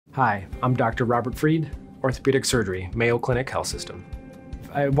Hi, I'm Dr. Robert Freed, Orthopedic Surgery, Mayo Clinic Health System.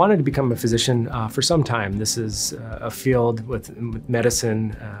 I wanted to become a physician for some time. This is a field with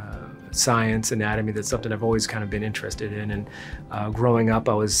medicine, science, anatomy, that's something I've always kind of been interested in. And growing up,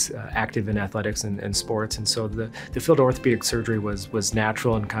 I was active in athletics and sports, and so the field of orthopedic surgery was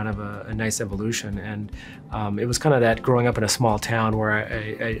natural and kind of a nice evolution. And it was kind of that growing up in a small town where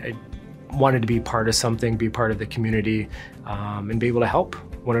I wanted to be part of something, be part of the community, and be able to help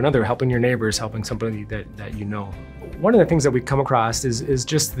one another, helping your neighbors, helping somebody that you know. One of the things that we come across is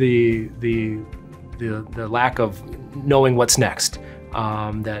just the lack of knowing what's next,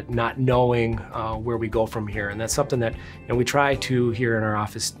 that not knowing where we go from here, and that's something that we try to here in our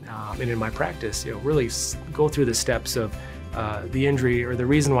office and in my practice, really go through the steps of the injury or the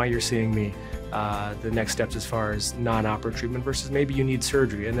reason why you're seeing me. The next steps as far as non-operative treatment versus maybe you need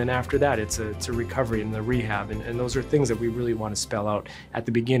surgery, and then after that it's a recovery and the rehab, and those are things that we really want to spell out at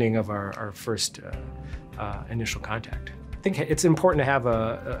the beginning of our first initial contact. I think it's important to have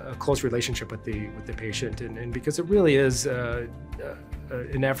a close relationship with the patient, and because it really is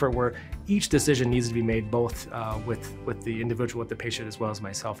an effort where each decision needs to be made both with the individual, with the patient, as well as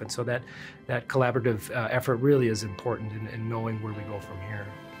myself, and so that collaborative effort really is important in knowing where we go from here.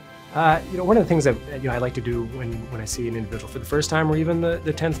 One of the things that I like to do when I see an individual for the first time or even the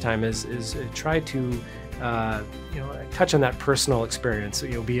 10th time is try to touch on that personal experience.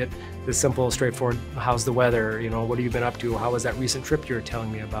 Be it the simple, straightforward, how's the weather? What have you been up to? How was that recent trip you were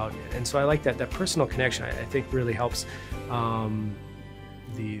telling me about? And so I like that personal connection. I think really helps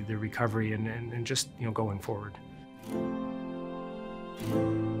the recovery and just going forward.